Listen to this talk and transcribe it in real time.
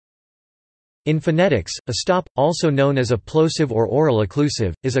In phonetics, a stop, also known as a plosive or oral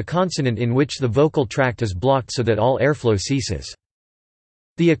occlusive, is a consonant in which the vocal tract is blocked so that all airflow ceases.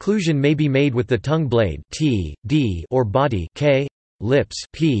 The occlusion may be made with the tongue blade t, d, or body k, lips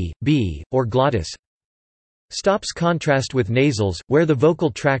p, b, or glottis. Stops contrast with nasals, where the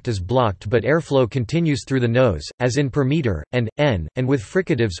vocal tract is blocked but airflow continues through the nose, as in per meter, and with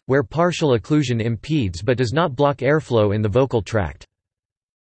fricatives, where partial occlusion impedes but does not block airflow in the vocal tract.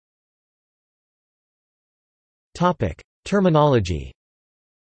 Terminology.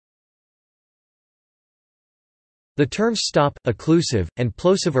 The terms stop, occlusive, and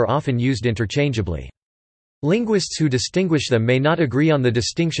plosive are often used interchangeably. Linguists who distinguish them may not agree on the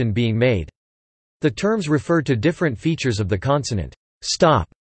distinction being made. The terms refer to different features of the consonant. Stop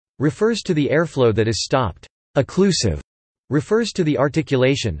refers to the airflow that is stopped. Occlusive refers to the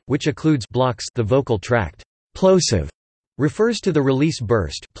articulation, which occludes blocks the vocal tract. Plosive refers to the release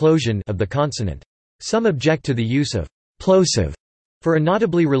burst plosion of the consonant. Some object to the use of plosive for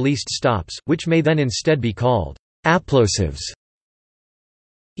inaudibly released stops, which may then instead be called applosives.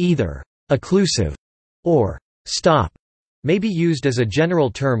 Either occlusive or stop may be used as a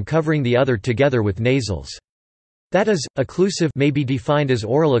general term covering the other together with nasals. That is, occlusive may be defined as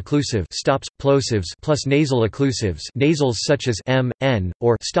oral occlusive stops, plosives plus nasal occlusives nasals such as m, n,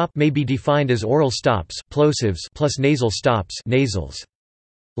 or stop may be defined as oral stops, plosives plus nasal stops nasals.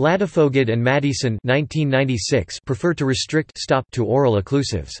 Ladefoged and Madison 1996 prefer to restrict stop to oral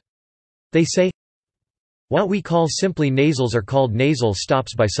occlusives. They say, what we call simply nasals are called nasal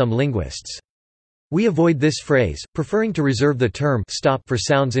stops by some linguists. We avoid this phrase, preferring to reserve the term stop for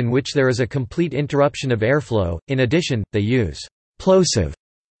sounds in which there is a complete interruption of airflow. In addition, they use plosive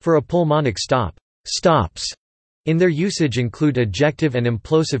for a pulmonic stop. Stops in their usage include ejective and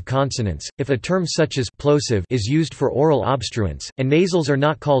implosive consonants. If a term such as plosive is used for oral obstruents, and nasals are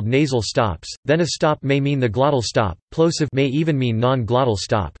not called nasal stops, then a stop may mean the glottal stop. Plosive may even mean non-glottal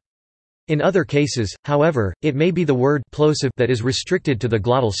stop. In other cases, however, it may be the word plosive that is restricted to the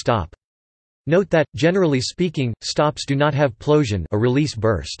glottal stop. Note that, generally speaking, stops do not have plosion, a release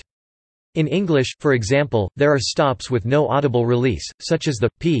burst. In English, for example, there are stops with no audible release, such as the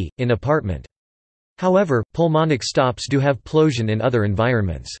p in apartment. However, pulmonic stops do have plosion in other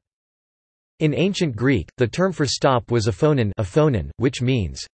environments. In ancient Greek, the term for stop was aphonon, which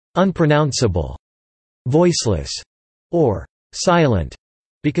means unpronounceable, voiceless, or silent,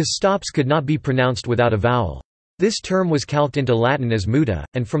 because stops could not be pronounced without a vowel. This term was calqued into Latin as muta,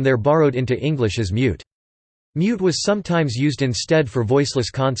 and from there borrowed into English as mute. Mute was sometimes used instead for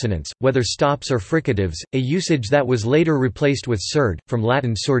voiceless consonants, whether stops or fricatives, a usage that was later replaced with surd, from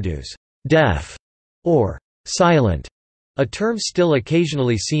Latin surdus, deaf, or silent, a term still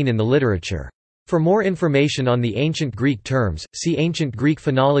occasionally seen in the literature. For more information on the ancient Greek terms, see Ancient Greek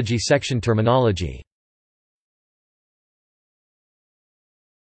phonology section terminology.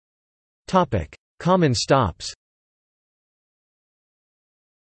 Common stops.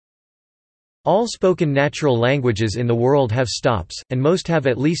 All spoken natural languages in the world have stops, and most have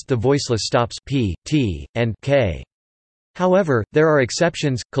at least the voiceless stops p, t, and k. However, there are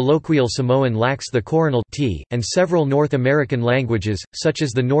exceptions. Colloquial Samoan lacks the coronal t, and several North American languages, such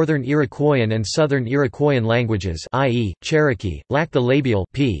as the Northern Iroquoian and Southern Iroquoian languages, i.e., Cherokee, lack the labial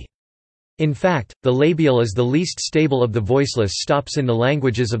p. In fact, the labial is the least stable of the voiceless stops in the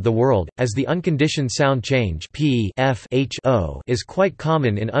languages of the world, as the unconditioned sound change p, f, h, o is quite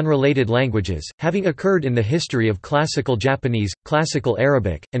common in unrelated languages, having occurred in the history of Classical Japanese, Classical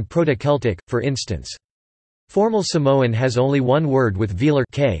Arabic, and Proto-Celtic, for instance. Formal Samoan has only one word with velar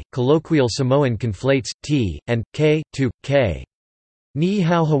k. Colloquial Samoan conflates t and k to k. Ni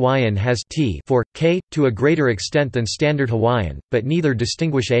Hao Hawaiian has t for k to a greater extent than Standard Hawaiian, but neither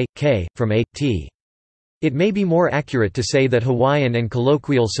distinguish a k from a t. It may be more accurate to say that Hawaiian and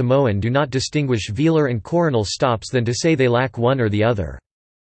colloquial Samoan do not distinguish velar and coronal stops than to say they lack one or the other.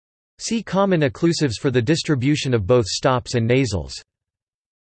 See common occlusives for the distribution of both stops and nasals.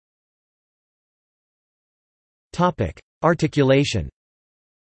 Articulation.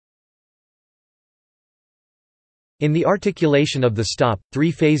 In the articulation of the stop,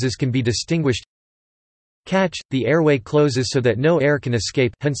 three phases can be distinguished. Catch, the airway closes so that no air can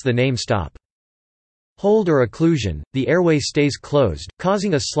escape, hence the name stop. Hold or occlusion, the airway stays closed,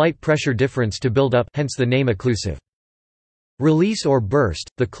 causing a slight pressure difference to build up, hence the name occlusive. Release or burst,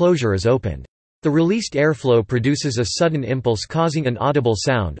 the closure is opened. The released airflow produces a sudden impulse causing an audible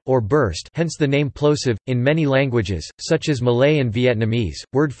sound, or burst, hence the name plosive. In many languages, such as Malay and Vietnamese,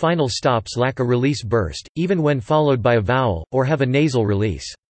 word final stops lack a release burst, even when followed by a vowel, or have a nasal release.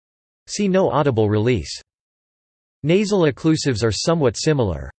 See no audible release. Nasal occlusives are somewhat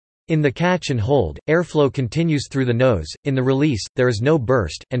similar. In the catch and hold, airflow continues through the nose, in the release, there is no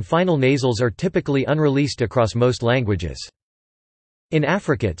burst, and final nasals are typically unreleased across most languages. In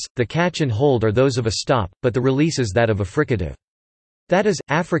affricates, the catch and hold are those of a stop, but the release is that of a fricative. That is,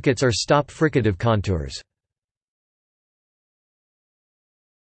 affricates are stop fricative contours.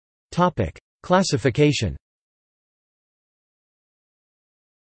 Classification.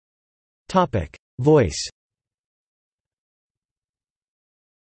 Voice.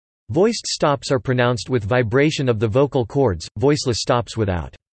 Voiced stops are pronounced with vibration of the vocal cords, voiceless stops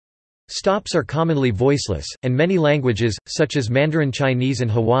without. Stops are commonly voiceless, and many languages, such as Mandarin Chinese and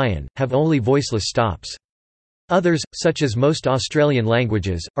Hawaiian, have only voiceless stops. Others, such as most Australian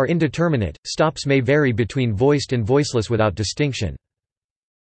languages, are indeterminate. Stops may vary between voiced and voiceless without distinction.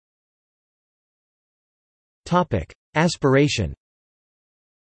 Aspiration.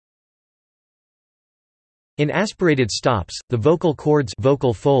 In aspirated stops, the vocal cords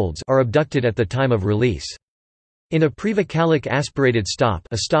vocal folds are abducted at the time of release. In a prevocalic aspirated stop,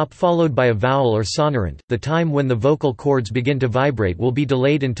 a stop followed by a vowel or sonorant, the time when the vocal cords begin to vibrate will be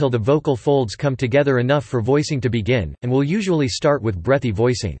delayed until the vocal folds come together enough for voicing to begin, and will usually start with breathy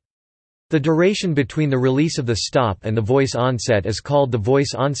voicing. The duration between the release of the stop and the voice onset is called the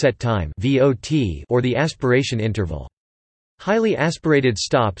voice onset time or the aspiration interval. Highly aspirated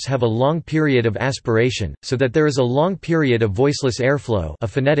stops have a long period of aspiration, so that there is a long period of voiceless airflow, a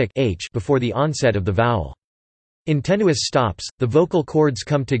phonetic h, before the onset of the vowel. In tenuous stops, the vocal cords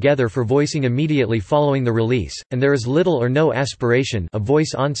come together for voicing immediately following the release, and there is little or no aspiration, a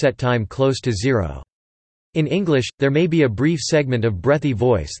voice onset time close to zero. In English, there may be a brief segment of breathy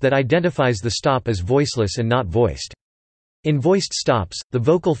voice that identifies the stop as voiceless and not voiced. In voiced stops, the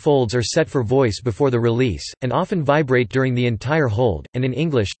vocal folds are set for voice before the release, and often vibrate during the entire hold, and in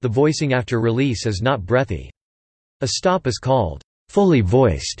English, the voicing after release is not breathy. A stop is called fully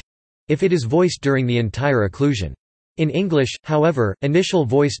voiced if it is voiced during the entire occlusion. In English, however, initial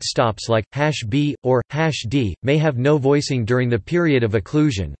voiced stops like #b or #d may have no voicing during the period of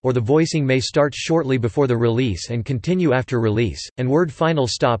occlusion, or the voicing may start shortly before the release and continue after release, and word final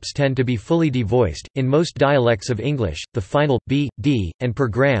stops tend to be fully devoiced. In most dialects of English, the final b, d, and per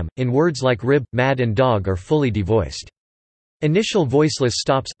gram in words like rib, mad, and dog are fully devoiced. Initial voiceless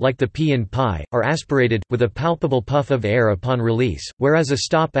stops, like the p in pie, are aspirated, with a palpable puff of air upon release, whereas a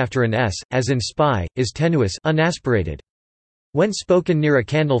stop after an s, as in spy, is tenuous, unaspirated. When spoken near a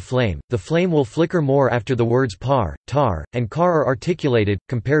candle flame, the flame will flicker more after the words par, tar, and car are articulated,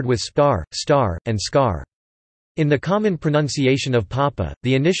 compared with spar, star, and scar. In the common pronunciation of papa,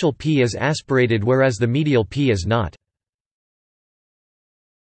 the initial p is aspirated whereas the medial p is not.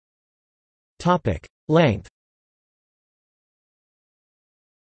 Length.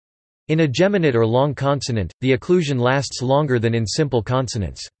 In a geminate or long consonant, the occlusion lasts longer than in simple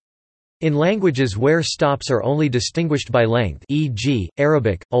consonants. In languages where stops are only distinguished by length, e.g.,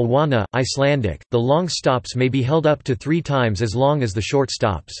 Arabic, Aulwana, Icelandic, the long stops may be held up to 3 times as long as the short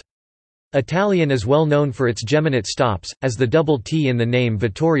stops. Italian is well known for its geminate stops, as the double T in the name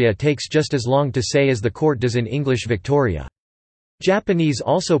Vittoria takes just as long to say as the court does in English Victoria. Japanese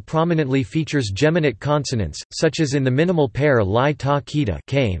also prominently features geminate consonants, such as in the minimal pair li ta kita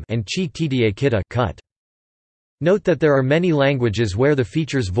and chi tda kita cut. Note that there are many languages where the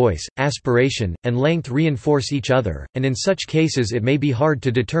features voice, aspiration, and length reinforce each other, and in such cases it may be hard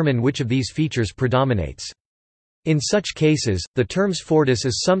to determine which of these features predominates. In such cases, the terms fortis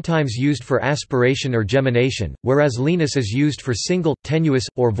is sometimes used for aspiration or gemination, whereas lenis is used for single, tenuous,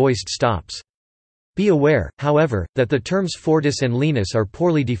 or voiced stops. Be aware, however, that the terms fortis and lenis are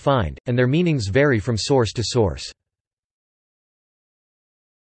poorly defined, and their meanings vary from source to source.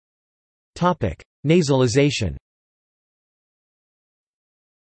 Nasalization.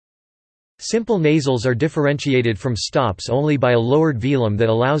 Simple nasals are differentiated from stops only by a lowered velum that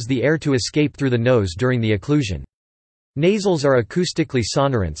allows the air to escape through the nose during the occlusion. Nasals are acoustically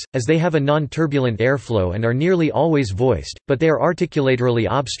sonorants, as they have a non-turbulent airflow and are nearly always voiced, but they are articulatorily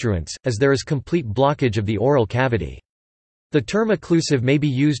obstruents, as there is complete blockage of the oral cavity. The term occlusive may be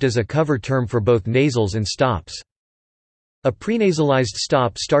used as a cover term for both nasals and stops. A prenasalized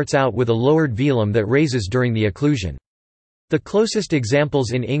stop starts out with a lowered velum that raises during the occlusion. The closest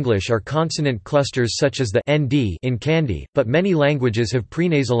examples in English are consonant clusters such as the nd in candy, but many languages have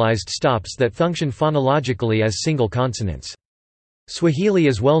prenasalized stops that function phonologically as single consonants. Swahili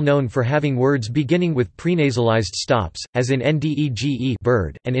is well known for having words beginning with prenasalized stops, as in ndege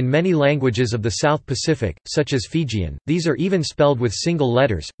bird, and in many languages of the South Pacific, such as Fijian, these are even spelled with single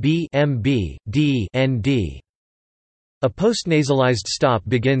letters, b, mb, d, nd. A postnasalized stop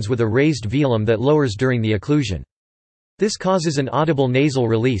begins with a raised velum that lowers during the occlusion. This causes an audible nasal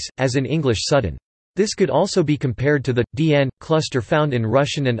release, as in English sudden. This could also be compared to the dn cluster found in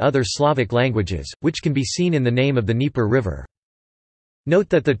Russian and other Slavic languages, which can be seen in the name of the Dnieper River. Note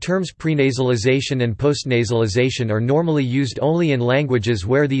that the terms prenasalization and postnasalization are normally used only in languages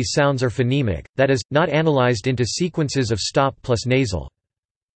where these sounds are phonemic, that is, not analyzed into sequences of stop plus nasal.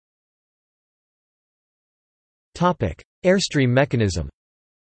 Airstream mechanism.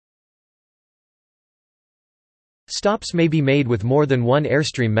 Stops may be made with more than one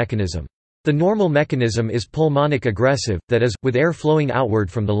airstream mechanism. The normal mechanism is pulmonic egressive, that is, with air flowing outward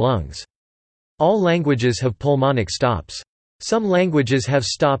from the lungs. All languages have pulmonic stops. Some languages have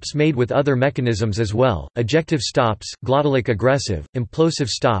stops made with other mechanisms as well: ejective stops, glottalic egressive, implosive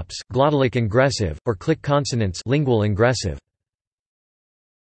stops, glottalic ingressive, or click consonants, lingual ingressive.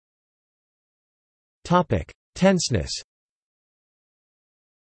 Topic: Tenseness.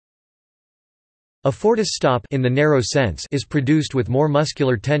 A fortis stop in the narrow sense is produced with more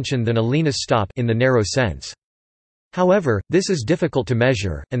muscular tension than a lenis stop in the narrow sense. However, this is difficult to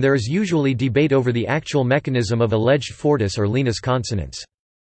measure, and there is usually debate over the actual mechanism of alleged fortis or lenis consonants.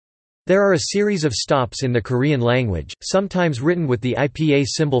 There are a series of stops in the Korean language, sometimes written with the IPA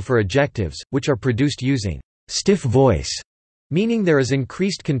symbol for ejectives, which are produced using stiff voice, meaning there is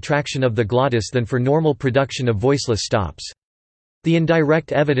increased contraction of the glottis than for normal production of voiceless stops. The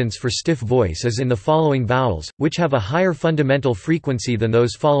indirect evidence for stiff voice is in the following vowels, which have a higher fundamental frequency than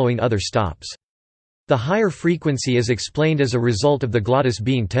those following other stops. The higher frequency is explained as a result of the glottis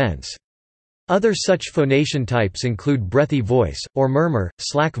being tense. Other such phonation types include breathy voice, or murmur,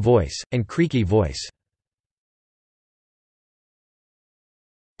 slack voice, and creaky voice.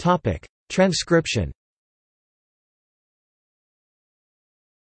 Transcription.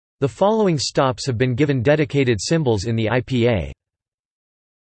 The following stops have been given dedicated symbols in the IPA.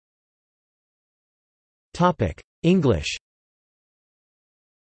 English.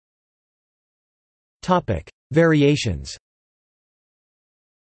 Variations.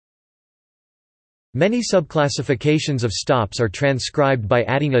 Many subclassifications of stops are transcribed by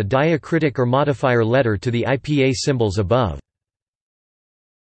adding a diacritic or modifier letter to the IPA symbols above.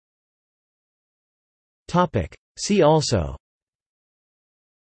 See also: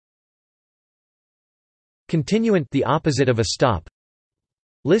 continuant, the opposite of a stop;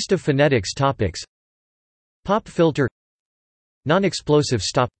 list of phonetics topics; pop filter; non-explosive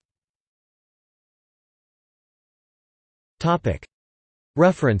stop.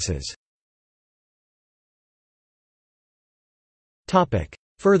 References.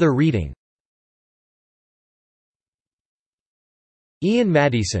 Further reading. Ian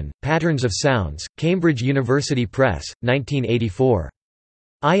Maddieson, Patterns of Sounds, Cambridge University Press, 1984.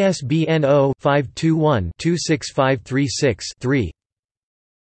 ISBN 0-521-26536-3.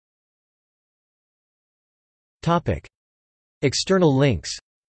 External links.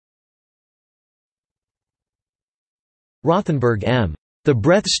 Rothenberg, M. The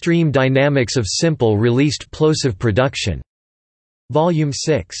Breath Stream Dynamics of Simple Released Plosive Production. Volume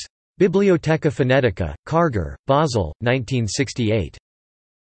 6. Bibliotheca Phonetica, Karger, Basel, 1968.